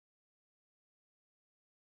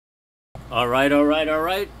All right, all right, all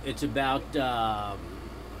right. It's about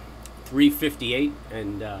 3:58,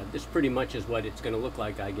 and this pretty much is what it's going to look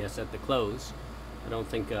like, I guess, at the close. I don't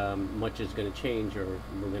think much is going to change, or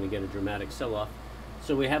we're going to get a dramatic sell-off.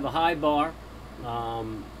 So we have a high bar,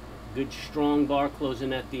 good strong bar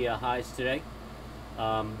closing at the highs today.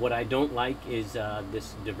 What I don't like is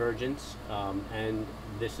this divergence, and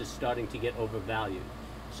this is starting to get overvalued.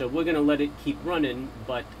 So we're going to let it keep running,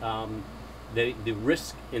 but the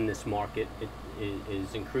risk in this market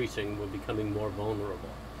is increasing. We're becoming more vulnerable.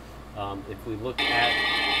 If we look at,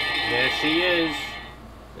 there she is,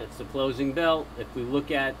 that's the closing bell. If we look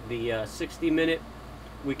at the 60-minute,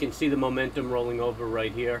 we can see the momentum rolling over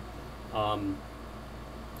right here, and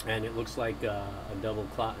it looks like a double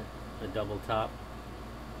top.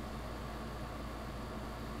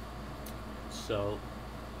 So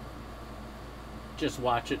just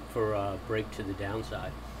watch it for a break to the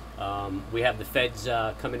downside. We have the Feds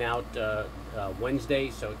coming out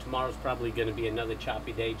Wednesday, so tomorrow's probably going to be another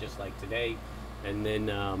choppy day, just like today, and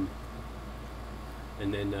then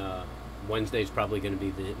Wednesday's probably going to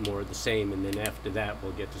be more of the same, and then after that,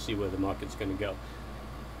 we'll get to see where the market's going to go.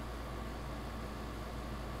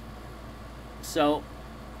 So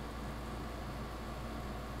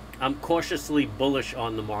I'm cautiously bullish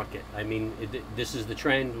on the market. I mean, this is the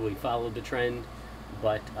trend. We followed the trend,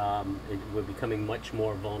 but we're becoming much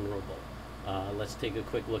more vulnerable. Let's take a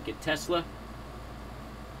quick look at Tesla.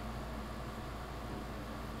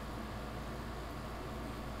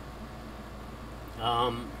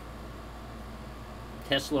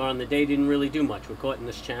 Tesla on the day didn't really do much. We're caught in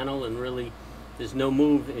this channel, and really there's no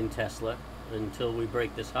move in Tesla until we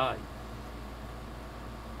break this high.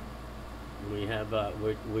 We have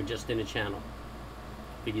we're just in a channel.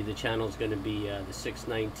 Figure the channel is going to be the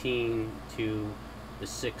 619 to the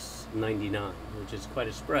 699, which is quite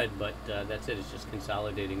a spread, but that's it. It's just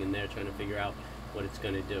consolidating in there, trying to figure out what it's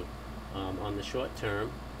going to do. On the short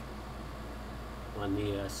term, on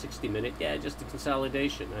the 60-minute, yeah, just a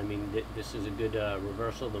consolidation. I mean, this is a good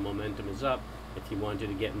reversal. The momentum is up. If you wanted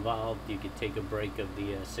to get involved, you could take a break of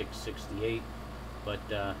the 668, but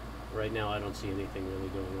right now I don't see anything really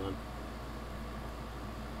going on.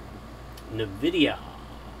 Nvidia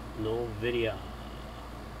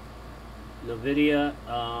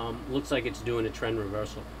looks like it's doing a trend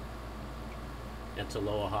reversal. That's a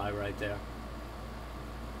lower high right there.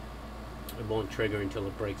 It won't trigger until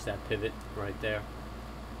it breaks that pivot right there.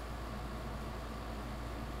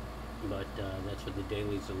 But that's what the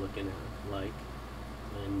dailies are looking at like.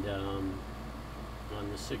 And on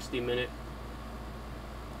the 60-minute,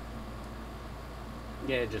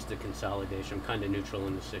 yeah, just a consolidation. I'm kind of neutral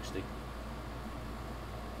in the 60.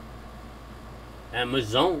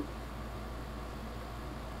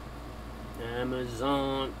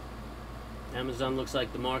 Amazon looks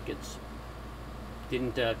like the markets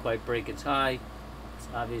didn't quite break its high. It's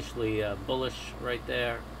obviously bullish right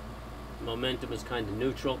there. Momentum is kind of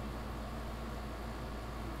neutral.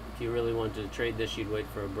 If you really wanted to trade this, you'd wait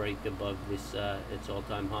for a break above this its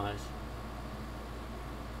all-time highs.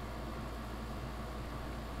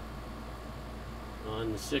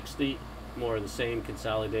 On the 60, more of the same,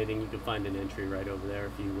 consolidating. You can find an entry right over there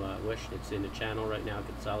if you wish. It's in the channel right now,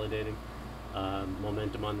 consolidating.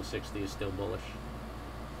 Momentum on the 60 is still bullish.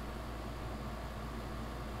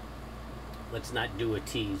 Let's not do a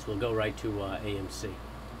tease. We'll go right to AMC.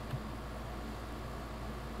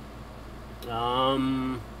 All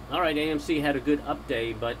right, AMC had a good up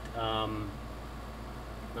day, but I'm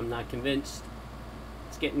not convinced.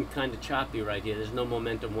 It's getting kind of choppy right here. There's no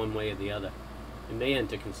momentum one way or the other. It may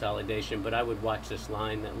enter consolidation, but I would watch this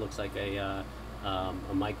line. That looks like a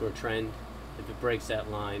micro trend. If it breaks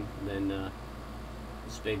that line, then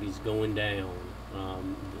this baby's going down.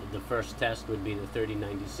 The first test would be the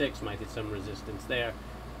 30.96. Might hit some resistance there,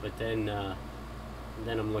 but then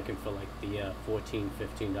I'm looking for like the $14,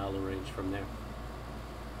 $15 range from there.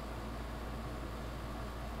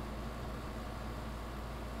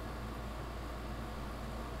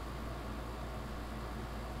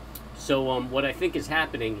 So what I think is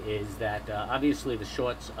happening is that obviously the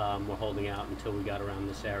shorts were holding out until we got around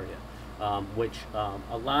this area, which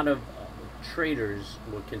a lot of traders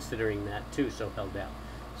were considering that too, so held out.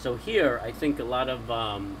 So here, I think a lot of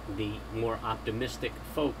the more optimistic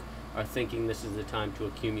folk are thinking this is the time to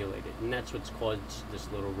accumulate it, and that's what's caused this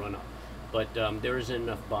little run-up. But there isn't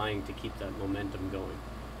enough buying to keep that momentum going,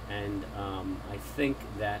 and I think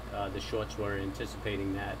that the shorts were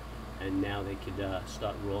anticipating that, and now they could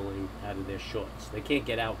start rolling out of their shorts. They can't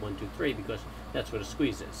get out 1, 2, 3 because that's what a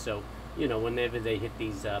squeeze is. So, you know, whenever they hit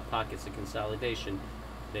these pockets of consolidation,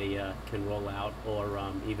 they can roll out or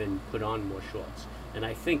even put on more shorts. And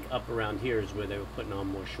I think up around here is where they were putting on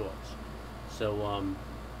more shorts. So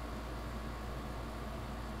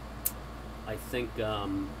I think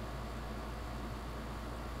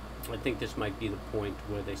this might be the point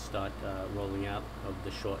where they start rolling out of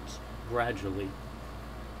the shorts gradually,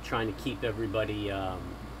 trying to keep everybody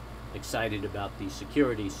excited about the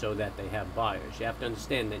security so that they have buyers. You have to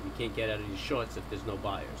understand that you can't get out of these shorts if there's no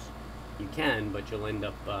buyers. You can, but you'll end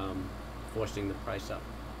up forcing the price up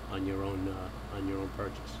on your own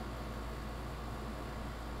purchase.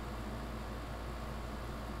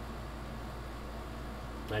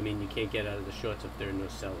 I mean, you can't get out of the shorts if there are no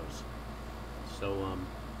sellers. So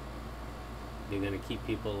you're going to keep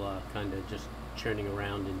people kind of just churning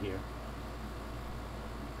around in here.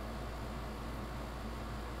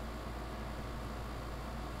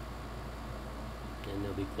 And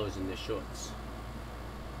they'll be closing their shorts.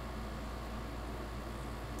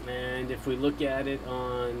 And if we look at it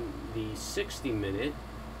on the 60-minute,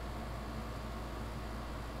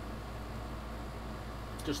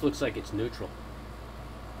 it just looks like it's neutral.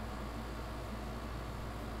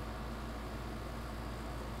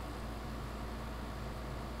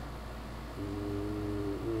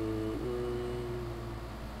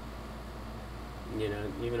 You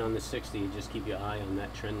know, even on the 60, you just keep your eye on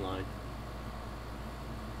that trend line.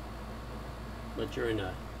 But you're in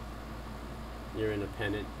a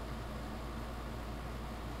pennant.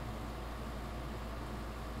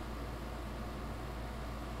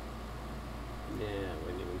 Yeah, I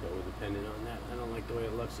wouldn't even go with a pennant on that. I don't like the way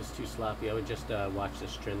it looks. It's too sloppy. I would just watch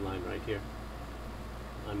this trend line right here.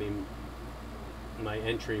 I mean, my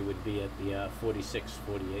entry would be at the 46,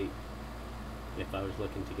 48 if I was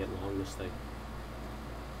looking to get long this thing.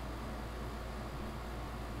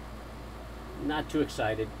 Not too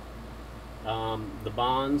excited. The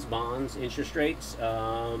bonds, interest rates.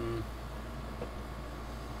 Well,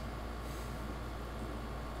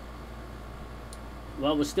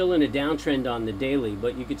 we're still in a downtrend on the daily,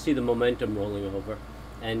 but you could see the momentum rolling over.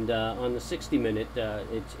 And on the 60-minute,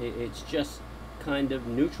 it's just kind of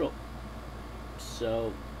neutral.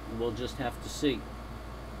 So we'll just have to see.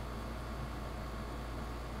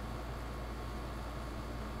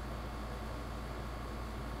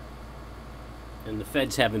 And the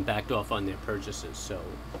Feds haven't backed off on their purchases, so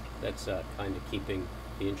that's kind of keeping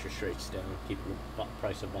the interest rates down, keeping the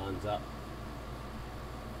price of bonds up.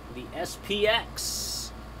 The SPX.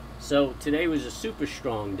 So today was a super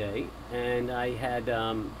strong day, and I had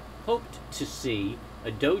hoped to see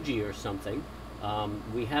a doji or something.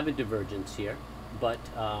 We have a divergence here, but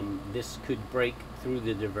this could break through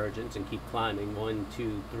the divergence and keep climbing. 1,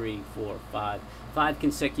 2, 3, 4, 5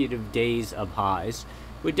 consecutive days of highs.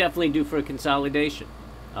 We're definitely due for a consolidation.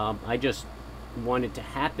 I just want it to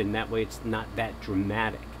happen. That way it's not that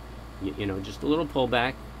dramatic. You know, just a little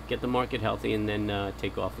pullback, get the market healthy, and then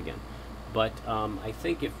take off again. But I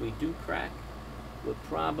think if we do crack, we're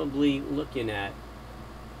probably looking at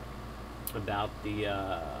about the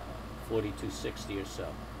 42.60 or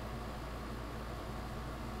so.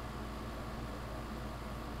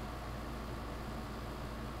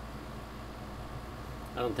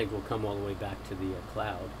 I don't think we'll come all the way back to the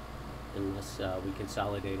cloud unless we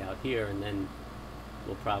consolidate out here, and then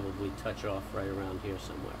we'll probably touch off right around here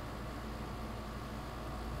somewhere.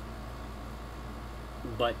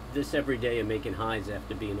 But this every day of making highs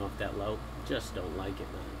after being off that low, just don't like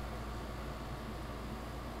it, man.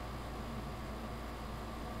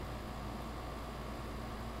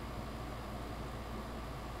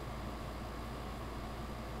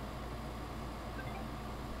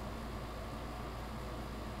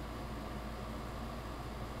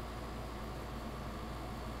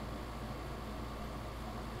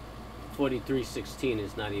 $43.16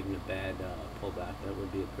 is not even a bad pullback. That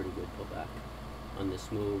would be a pretty good pullback on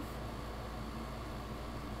this move.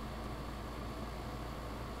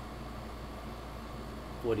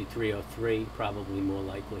 $43.03, probably more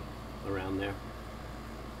likely around there.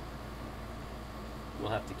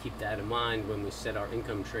 We'll have to keep that in mind when we set our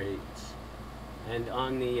income trades. And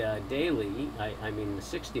on the daily, I mean the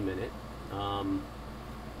 60-minute, I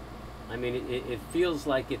mean it feels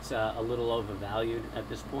like it's a little overvalued at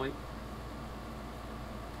this point.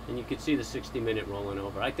 And you can see the 60-minute rolling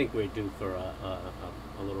over. I think we're due for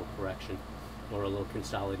a little correction or a little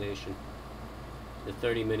consolidation. The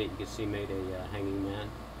 30-minute you can see made a hanging man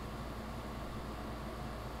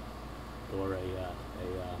or a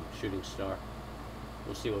shooting star.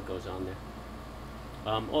 We'll see what goes on there.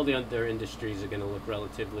 All the other industries are going to look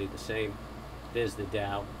relatively the same. There's the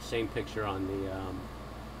Dow. Same picture on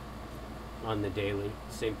the daily.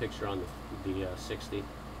 Same picture on the 60.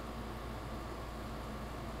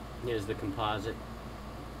 Here's the composite.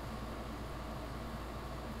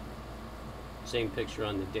 Same picture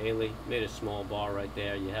on the daily. Made a small bar right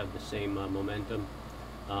there. You have the same momentum.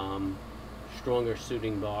 Stronger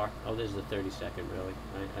suiting bar. Oh, there's the 30-second really.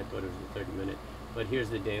 I thought it was the 30-minute. But here's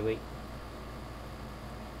the daily.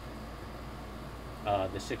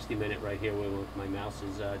 The 60-minute right here where my mouse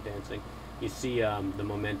is dancing. You see the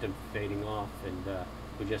momentum fading off, and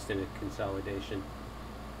we're just in a consolidation.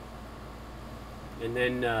 And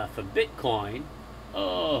then for Bitcoin,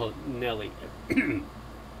 oh, Nelly.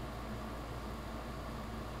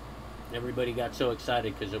 Everybody got so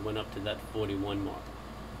excited because it went up to that 41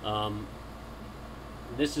 mark.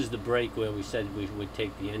 This is the break where we said we would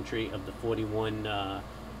take the entry of the 41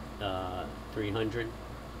 300.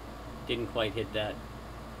 Didn't quite hit that.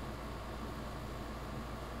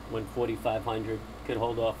 Went 4,500. Could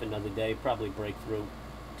hold off another day. Probably break through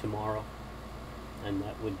tomorrow, and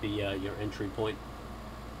that would be your entry point.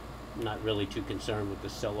 Not really too concerned with the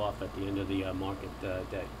sell-off at the end of the market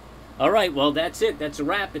day. All right, well, that's it. That's a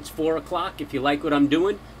wrap. It's 4 o'clock. If you like what I'm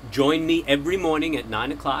doing, join me every morning at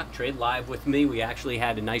 9 o'clock. Trade live with me. We actually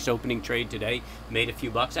had a nice opening trade today. Made a few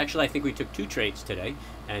bucks. Actually, I think we took 2 trades today.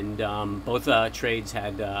 And both trades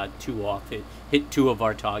had 2 off. Hit 2 of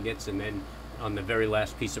our targets. And then on the very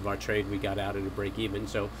last piece of our trade, we got out at a break even.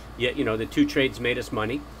 So, yeah, you know, the 2 trades made us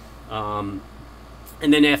money.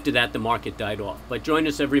 And then after that, the market died off. But join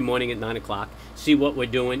us every morning at 9 o'clock. See what we're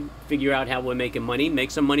doing. Figure out how we're making money. Make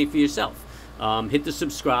some money for yourself. Hit the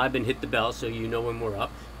subscribe and hit the bell so you know when we're up.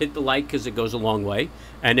 Hit the like because it goes a long way.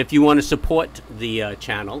 And if you want to support the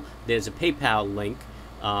channel, there's a PayPal link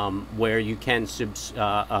where you can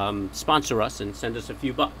sponsor us and send us a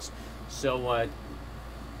few bucks. So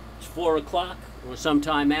it's 4 o'clock or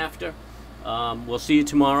sometime after. We'll see you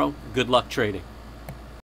tomorrow. Good luck trading.